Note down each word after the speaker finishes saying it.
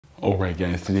Alright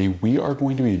guys, today we are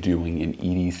going to be doing an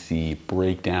EDC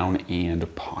breakdown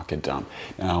and pocket dump.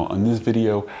 Now on this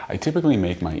video, I typically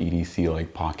make my EDC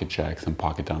like pocket checks and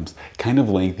pocket dumps kind of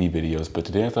lengthy videos, but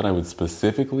today I thought I would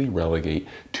specifically relegate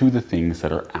to the things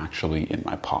that are actually in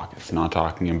my pockets. Not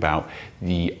talking about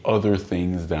the other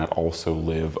things that also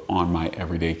live on my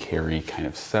everyday carry kind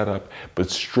of setup, but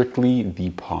strictly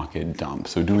the pocket dump.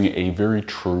 So doing a very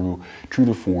true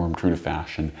to form, true to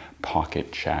fashion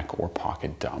pocket check or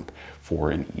pocket dump for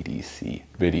an EDC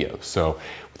video. So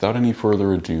without any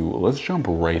further ado, let's jump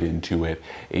right into it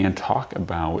and talk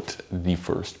about the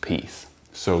first piece.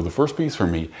 So the first piece for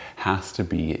me has to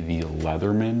be the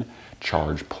Leatherman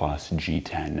Charge Plus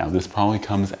G10. Now this probably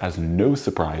comes as no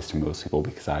surprise to most people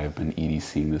because I have been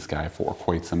EDCing this guy for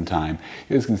quite some time.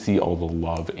 You guys can see all the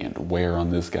love and wear on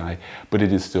this guy, but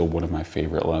it is still one of my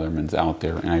favorite Leathermans out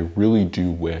there, and I really do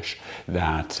wish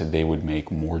that they would make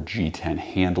more G10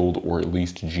 handled, or at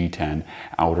least G10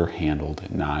 outer handled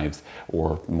knives,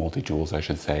 or multi-tools I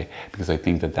should say, because I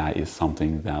think that that is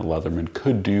something that Leatherman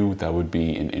could do that would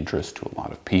be an interest to a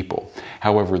lot of people.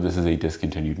 However, this is a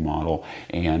discontinued model,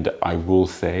 and I will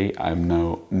say I'm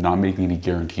not making any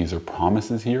guarantees or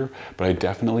promises here, but I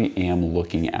definitely am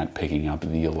looking at picking up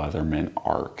the Leatherman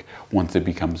Arc once it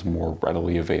becomes more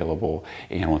readily available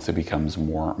and once it becomes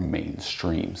more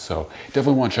mainstream. So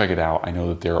definitely want to check it out. I know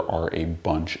that there are a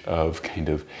bunch of kind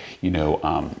of, I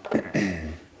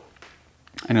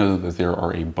know that there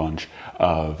are a bunch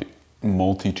of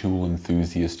multi-tool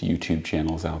enthusiast YouTube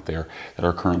channels out there that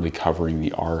are currently covering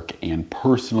the Arc, and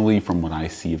personally from what I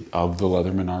see of the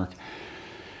Leatherman Arc,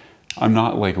 I'm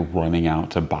not like running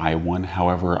out to buy one.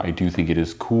 However, I do think it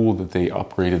is cool that they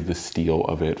upgraded the steel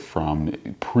of it from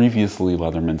previously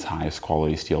Leatherman's highest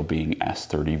quality steel being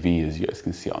S30V, as you guys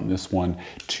can see on this one,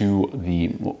 to the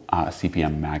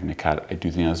CPM MagnaCut. I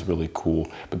do think that's really cool,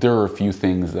 but there are a few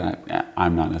things that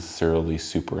I'm not necessarily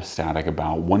super ecstatic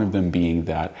about. One of them being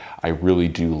that I really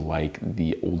do like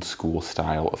the old school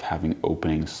style of having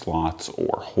opening slots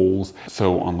or holes.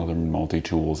 So on Leatherman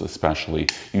multi-tools especially,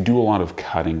 you do a lot of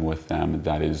cutting with them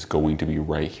that is going to be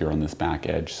right here on this back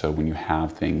edge. So when you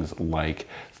have things like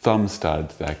thumb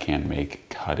studs that can make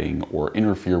cutting or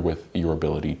interfere with your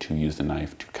ability to use the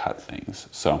knife to cut things.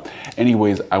 So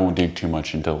anyways, I won't dig too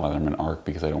much into Leatherman Arc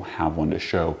because I don't have one to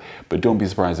show, but don't be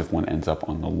surprised if one ends up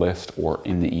on the list or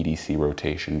in the EDC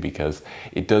rotation, because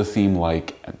it does seem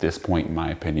like at this point, in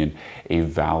my opinion, a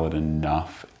valid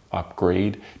enough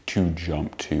upgrade to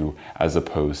jump to as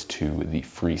opposed to the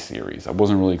free series. I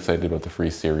wasn't really excited about the free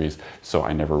series, so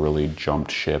I never really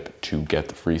jumped ship to get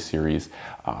the free series.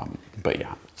 But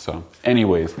yeah, so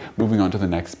anyways, moving on to the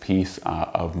next piece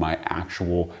of my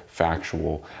actual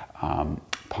factual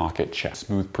pocket check.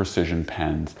 Smooth Precision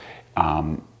Pens,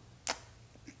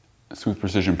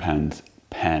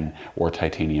 pen or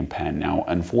titanium pen. Now,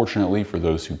 unfortunately, for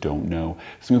those who don't know,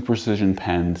 Smooth Precision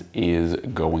Pens is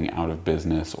going out of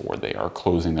business, or they are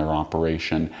closing their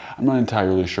operation. I'm not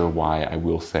entirely sure why. I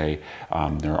will say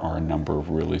there are a number of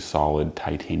really solid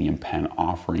titanium pen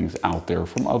offerings out there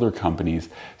from other companies,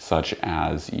 such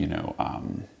as,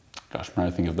 gosh, I'm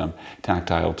trying to think of them.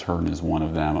 Tactile Turn is one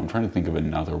of them. I'm trying to think of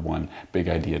another one. Big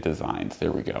Idea Designs,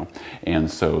 there we go.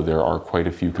 And so there are quite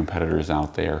a few competitors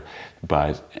out there.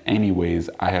 But anyways,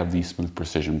 I have the Smooth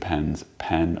Precision Pens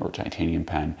pen or titanium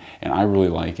pen, and I really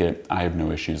like it. I have no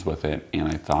issues with it. And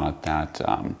I thought that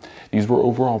these were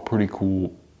overall pretty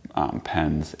cool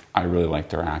pens. I really like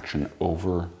their action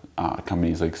over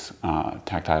companies like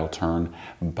Tactile Turn,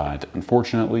 but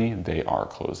unfortunately, they are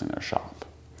closing their shop.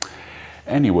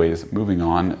 Anyways, moving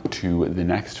on to the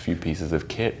next few pieces of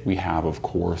kit, we have, of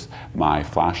course, my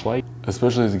flashlight.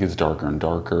 Especially as it gets darker and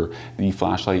darker, the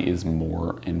flashlight is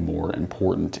more and more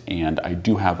important, and I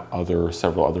do have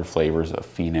several other flavors of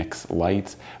Phoenix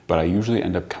lights, but I usually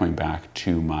end up coming back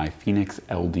to my Phoenix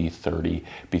LD30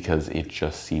 because it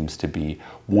just seems to be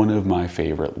one of my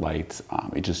favorite lights.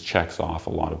 It just checks off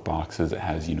a lot of boxes. It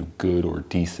has, good or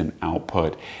decent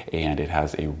output, and it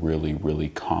has a really, really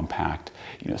compact,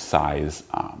 size,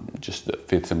 just that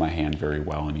fits in my hand very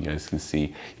well, and you guys can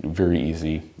see, very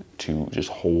easy to just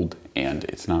hold, and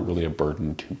it's not really a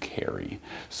burden to carry.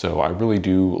 So I really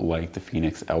do like the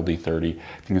Phoenix LD30.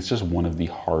 I think it's just one of the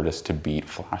hardest to beat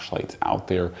flashlights out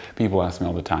there. People ask me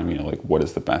all the time, like, what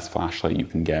is the best flashlight you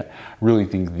can get? I really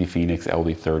think the Phoenix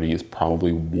LD30 is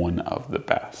probably one of the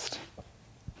best.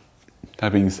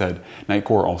 That being said,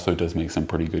 Nightcore also does make some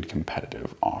pretty good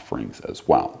competitive offerings as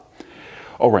well.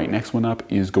 All right, next one up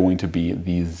is going to be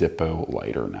the Zippo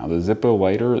lighter. Now the Zippo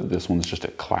lighter, this one's just a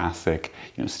classic,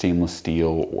 stainless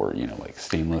steel or, like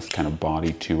stainless kind of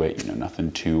body to it,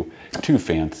 nothing too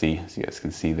fancy, as you guys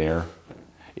can see there.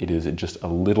 It is just a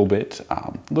little bit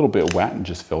wet and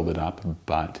just filled it up,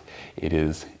 but it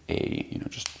is a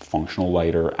just functional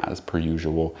lighter as per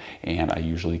usual. And I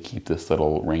usually keep this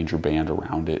little Ranger band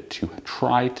around it to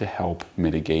try to help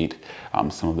mitigate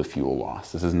some of the fuel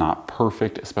loss. This is not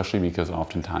perfect, especially because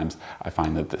oftentimes I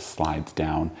find that this slides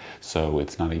down. So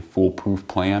it's not a foolproof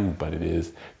plan, but it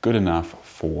is good enough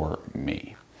for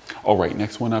me. All right,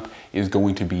 next one up is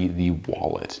going to be the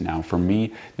wallet. Now for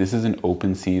me, this is an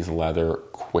Open Seas leather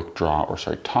quick draw, or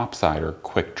sorry, topsider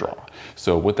quick draw.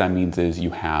 So what that means is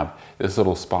you have this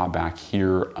little spot back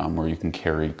here where you can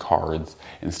carry cards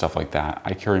and stuff like that.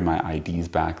 I carry my IDs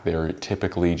back there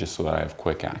typically just so that I have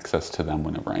quick access to them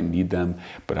whenever I need them.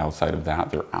 But outside of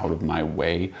that, they're out of my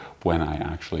way when I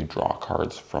actually draw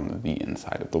cards from the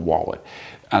inside of the wallet.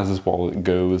 As this wallet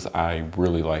goes, I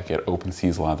really like it. Open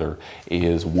Seas Leather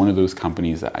is one of those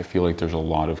companies that I feel like there's a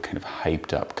lot of kind of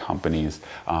hyped up companies.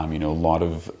 A lot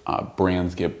of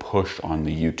brands get pushed on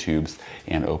the YouTubes,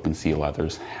 and Open Sea Leather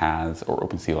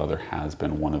has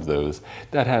been one of those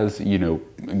that has,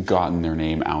 gotten their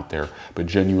name out there. But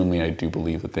genuinely, I do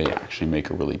believe that they actually make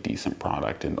a really decent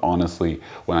product. And honestly,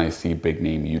 when I see big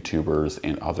name YouTubers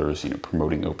and others,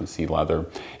 promoting Open Sea Leather,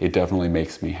 it definitely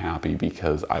makes me happy,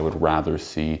 because I would rather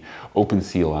see Open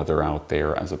Sea Leather out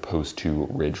there as opposed to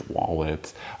Ridge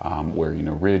wallets, where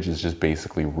Ridge is just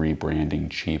basically rebranding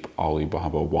cheap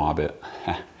Alibaba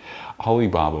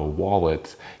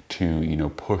wallets to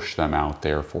push them out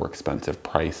there for expensive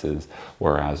prices,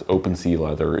 whereas Open Sea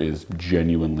Leather is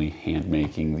genuinely hand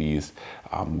making these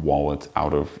wallets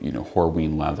out of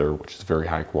Horween leather, which is very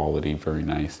high quality, very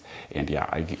nice. And yeah,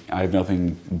 I have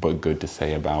nothing but good to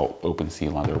say about Open Sea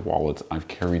Leather wallets. I've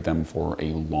carried them for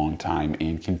a long time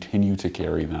and continue to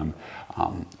carry them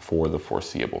for the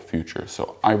foreseeable future.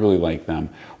 So I really like them.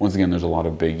 Once again, there's a lot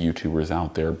of big YouTubers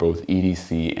out there, both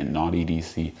EDC and not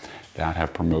EDC, that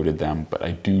have promoted them, but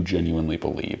I do genuinely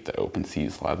believe that Open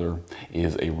Seas Leather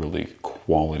is a really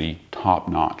quality,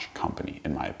 top-notch company,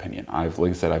 in my opinion. Like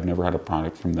I said, I've never had a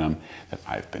product from them that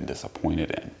I've been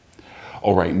disappointed in.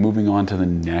 All right, moving on to the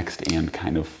next and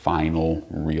kind of final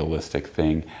realistic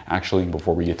thing. Actually,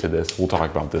 before we get to this, we'll talk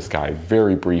about this guy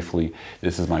very briefly.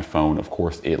 This is my phone. Of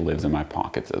course, it lives in my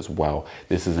pockets as well.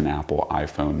 This is an Apple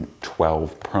iPhone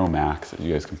 12 Pro Max, as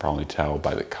you guys can probably tell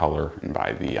by the color and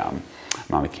by the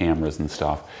amount of cameras and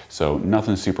stuff. So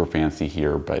nothing super fancy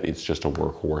here, but it's just a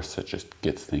workhorse that just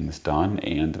gets things done,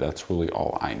 and that's really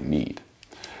all I need.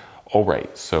 All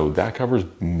right, so that covers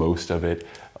most of it,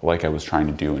 like I was trying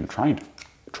to do, and trying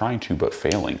to, but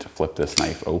failing to flip this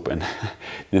knife open.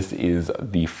 This is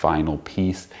the final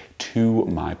piece to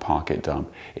my pocket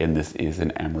dump, and this is an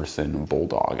Emerson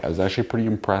Bulldog. I was actually pretty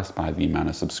impressed by the amount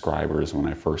of subscribers when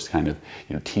I first kind of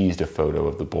teased a photo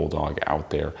of the Bulldog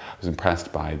out there. I was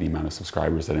impressed by the amount of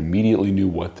subscribers that immediately knew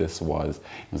what this was.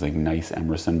 It was like, nice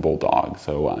Emerson Bulldog.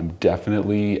 So I'm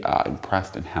definitely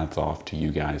impressed, and hats off to you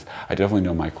guys. I definitely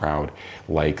know my crowd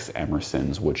likes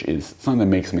Emersons, which is something that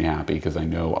makes me happy, because I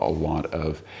know a lot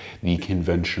of the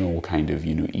conventional kind of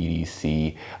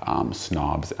EDC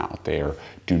snobs out there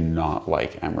do not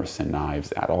like Emerson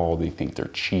knives at all. They think they're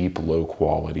cheap, low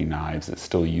quality knives that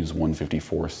still use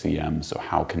 154 cm, so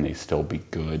how can they still be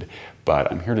good?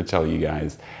 But I'm here to tell you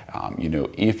guys,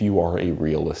 if you are a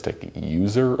realistic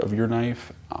user of your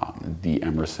knife, the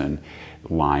Emerson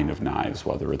line of knives,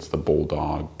 whether it's the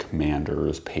Bulldog,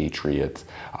 Commanders, Patriots,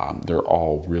 they're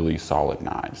all really solid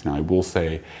knives. Now I will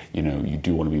say, you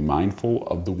do want to be mindful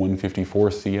of the 154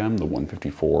 cm. The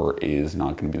 154 is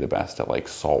not going to be the best at like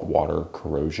saltwater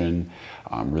corrosion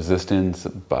resistance,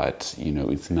 but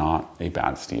it's not a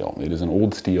bad steel. It is an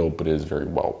old steel, but it is very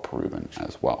well proven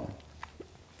as well.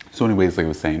 So anyways, like I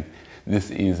was saying,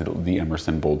 this is the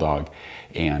Emerson Bulldog,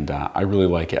 and I really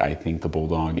like it. I think the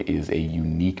Bulldog is a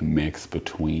unique mix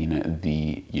between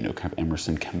the kind of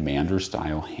Emerson Commander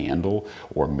style handle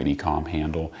or mini-com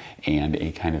handle and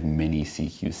a kind of mini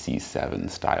CQC7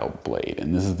 style blade.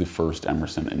 And this is the first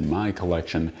Emerson in my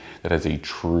collection that has a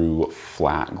true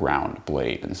flat ground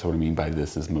blade. And so what I mean by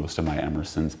this is most of my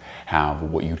Emersons have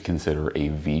what you'd consider a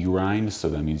V grind. So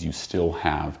that means you still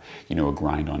have a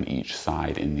grind on each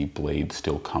side, and the blade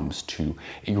still comes to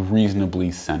a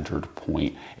reasonably centered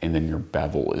point, and then your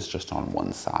bevel is just on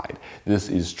one side. This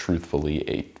is truthfully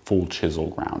a full chisel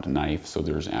ground knife, so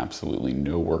there's absolutely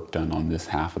no work done on this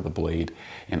half of the blade,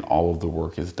 and all of the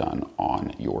work is done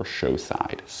on your show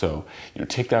side. So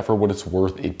take that for what it's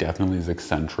worth. It definitely is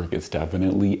eccentric, it's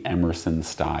definitely Emerson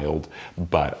styled,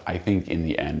 but I think in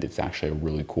the end it's actually a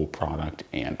really cool product,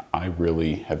 and I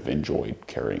really have enjoyed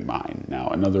carrying mine. Now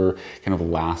another kind of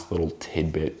last little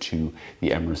tidbit to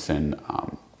the Emerson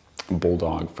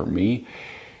Bulldog for me,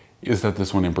 is that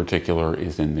this one in particular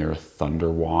is in their Thunder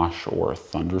Wash or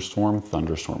Thunderstorm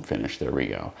finish. There we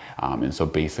go. And so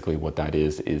basically what that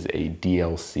is a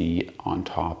DLC on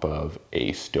top of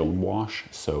a stone wash.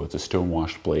 So it's a stone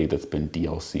washed blade that's been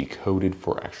DLC coated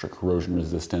for extra corrosion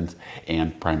resistance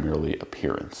and primarily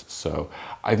appearance. So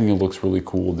I think it looks really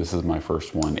cool. This is my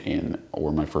first one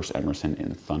or my first Emerson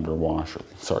in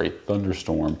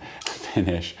Thunderstorm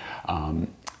finish.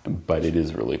 But it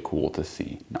is really cool to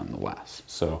see nonetheless.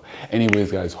 So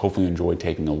anyways, guys, hopefully you enjoyed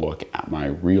taking a look at my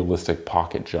realistic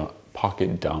pocket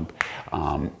dump,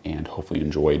 and hopefully you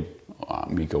enjoyed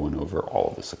me going over all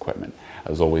of this equipment.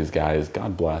 As always, guys,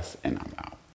 God bless, and I'm out.